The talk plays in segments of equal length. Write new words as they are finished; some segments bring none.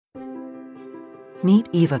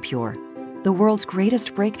Meet evaPURE, the world's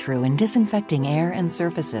greatest breakthrough in disinfecting air and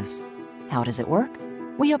surfaces. How does it work?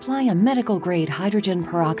 We apply a medical-grade hydrogen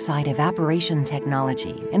peroxide evaporation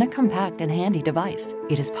technology in a compact and handy device.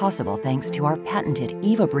 It is possible thanks to our patented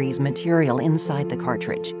evaBreeze material inside the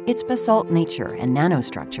cartridge. Its basalt nature and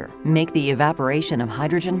nanostructure make the evaporation of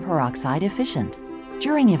hydrogen peroxide efficient.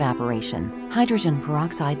 During evaporation, hydrogen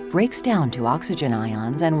peroxide breaks down to oxygen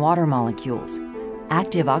ions and water molecules.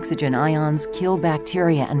 Active oxygen ions kill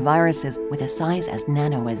bacteria and viruses with a size as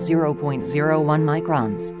nano as 0.01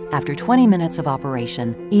 microns. After 20 minutes of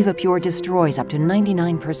operation, evaPURE destroys up to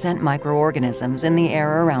 99% microorganisms in the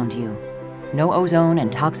air around you. No ozone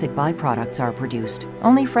and toxic byproducts are produced,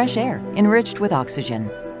 only fresh air enriched with oxygen.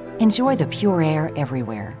 Enjoy the pure air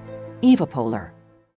everywhere. evaPURE.